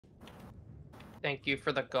Thank you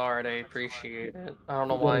for the guard, I appreciate it. I don't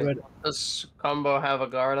know You're why. very, Does combo have a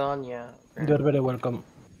guard on? Yeah. you're very welcome.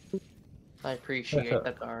 I appreciate So,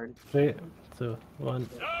 the guard. 3, 2, 1.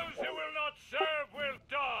 Those who will not serve will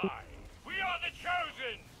die. We are the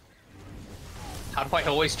chosen. How do I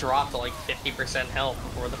always drop to like 50% health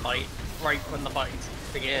before the fight? Right when the fight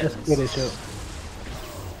begins. Just get it, show.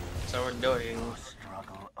 So annoying.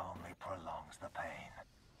 Struggle only prolongs the pain.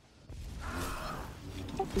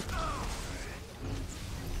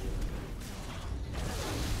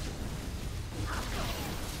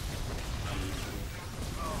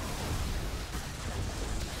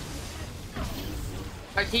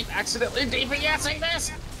 I keep accidentally DPSing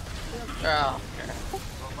this! Oh, okay.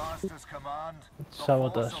 The Master's command, the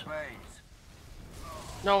Sabotage. Force obeys.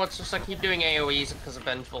 No, it's just I keep doing AoEs because of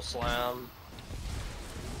Vengeful Slam.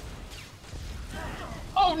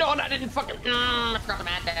 Oh no, I didn't fucking. I forgot the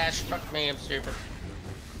mad dash. Fuck me, I'm stupid.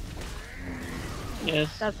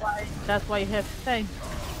 Yes. That's why you have to tank.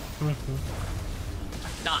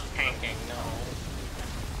 Not tanking, no.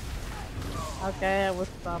 Okay, I will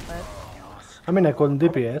stop it. I mean, I couldn't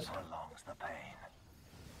DPS. Prolongs the pain.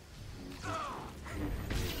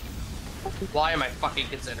 Why am I fucking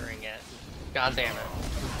considering it? God damn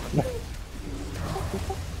it.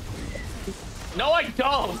 No, I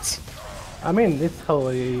don't! I mean, it's how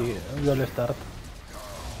I usually start.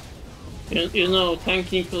 You know,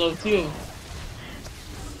 tanking Call of Duty.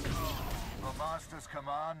 The Master's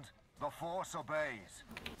command, the Force obeys.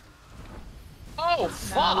 Oh,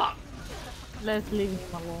 fuck! Let's leave him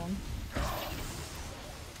alone.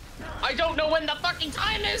 I don't know when the fucking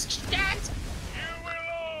time is, shit! You will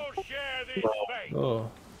all share this fate. Oh.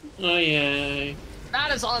 Oh yeah.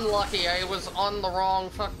 That is unlucky. I was on the wrong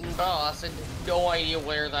fucking boss. I had no idea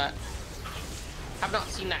where that. I've not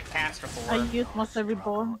seen that cast before. I use most every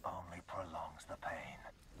ball. Only prolongs the pain.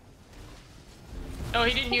 No,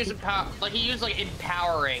 he didn't use empower. Like he used like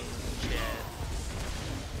empowering shit.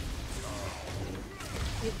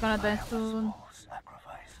 He's gonna die soon. Small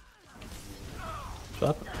sacrifice.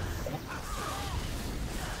 Swap.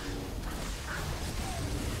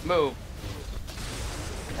 Move.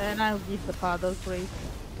 And I'll give the paddle grace.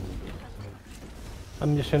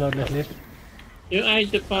 I'm just gonna let leave. You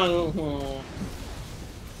ate the paddle. Oh.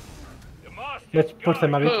 The Master's Let's push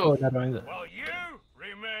them a bit Move. further around. while you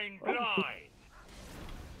remain blind.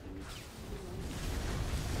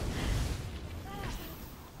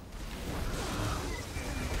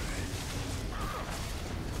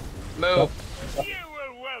 Move. You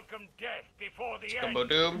will welcome death before the Combo end.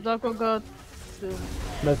 doom. Doko got soon.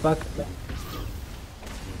 Let's back.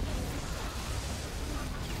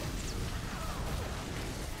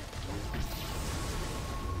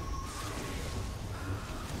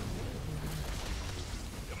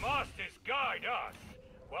 The Masters guide us,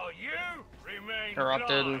 while you remain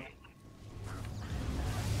Corrupted. blind.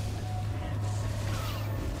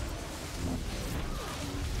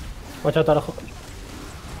 Watch out, Arajo.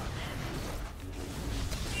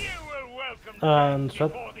 You will welcome And death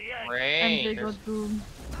swap. before the end. And they Great. got doom.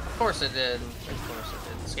 Of course it did. Of course it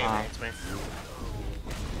did. This game hates me.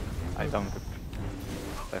 I don't.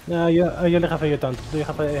 Yeah, you only have a taunt. Do you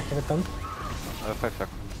have a taunt? 5 seconds.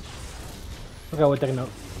 Okay, we'll take now.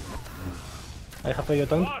 I have a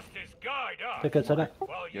taunt. Masters guide us, Take kel'sara.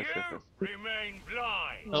 while you Yes, yes, yes. remain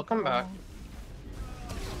blind. He'll come back.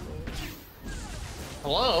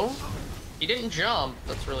 Hello? He didn't jump.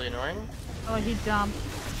 That's really annoying. Oh, he jumped.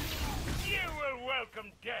 You will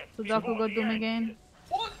welcome death So before Doko got the doom end. again.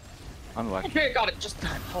 What? Unlucky. Okay, got it. Just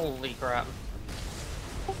time. Holy crap.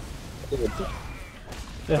 There's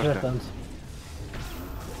Okay. taunts.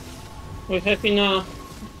 We're happy now.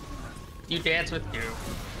 You dance with you.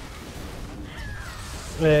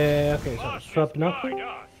 Okay, so Masters swap now. guide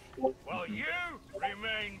us, while you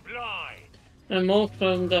remain blind. And more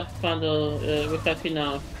from the paddle. We're happy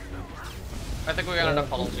now. I think we got enough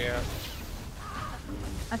puddles, yeah.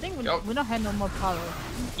 I think we, Yup. we don't have no more powers.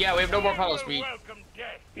 Yeah, we have no more puddles. You We will welcome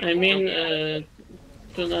death I mean, before the end.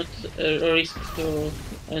 do not risk to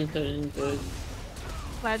enter into it.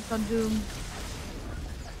 Clyde got doom.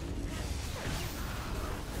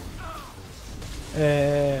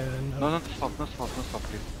 No, no, stop,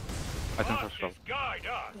 please. I don't have stop. Masters guide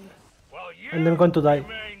us, while you And I'm going to die.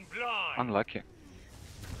 remain blind. Unlucky.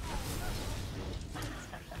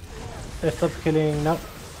 Stop healing now.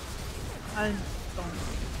 I don't.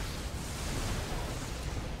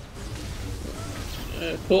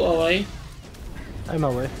 Pull away. I'm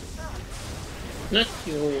away. Not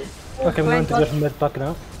you. Okay, I'm going to just med back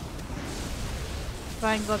now.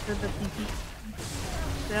 Clyde got the TP.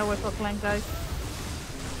 Stay away from flank, guys.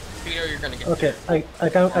 Peter, you're gonna get. Okay,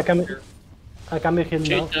 I I can be healed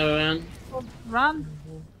now. Cheetah ran. Oh, run.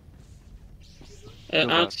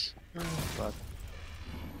 Ads. But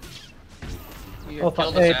You Oh,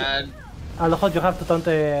 killed fuck, his ad. Aloho, you have to taunt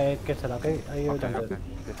kel'sara, okay? I okay, taunted.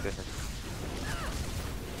 okay.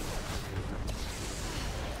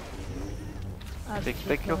 Yes.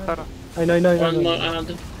 Take kel'sara. I know. One more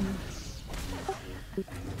ad.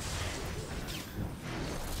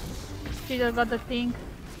 She just got the thing.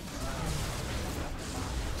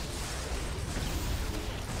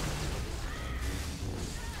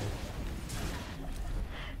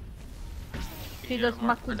 She just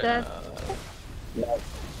smacked to death.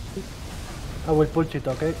 I will pull it,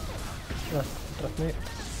 okay? Trust me.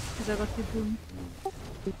 She just got you boom.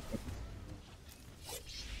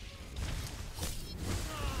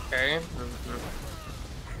 Okay.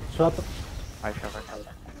 Swap. I have it.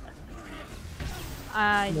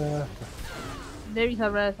 There is a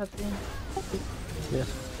rest, I think. Yes.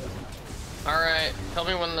 Alright, tell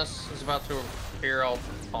me when this is about to appear, I'll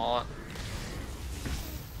call it.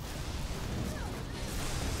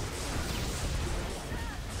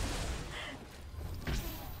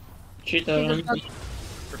 Cheetah She ran. just got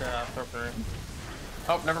For death, okay.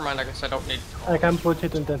 Oh, never mind, I guess I don't need to call I it. can pull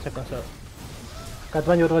it in 10 seconds. So.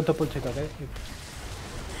 Catman, you're going to pull it, okay?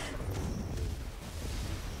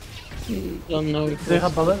 Don't know. Do you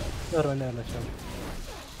have bubble? Or no, let's go.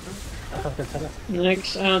 I have kel'sara.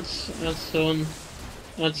 Next ads soon.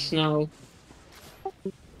 Ads now.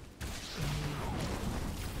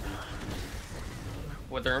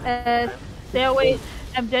 Wither. stay away.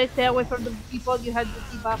 MJ, stay away from the people you had to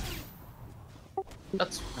debuff.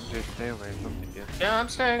 That's... Just stay away, don't be yet. Yeah, I'm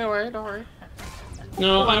staying away, don't worry.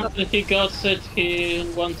 No, after he got it, he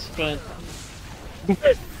won't spread.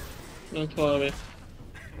 Don't worry.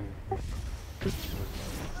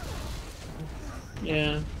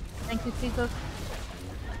 Yeah. Thank you, Jesus.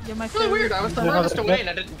 You're my It's really favorite. weird, I was the Yeah, furthest okay. away and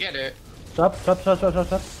I didn't get it. Swap. Don't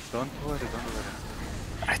worry.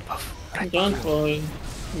 Don't worry.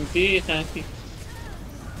 Be happy.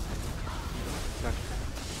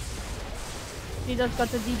 She just got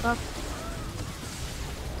the debuff.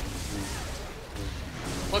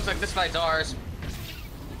 Looks like this fight's ours.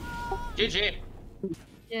 GG.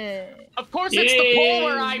 Yeah. Of course it's the Yay. poll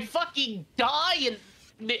where I fucking die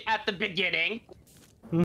at the beginning.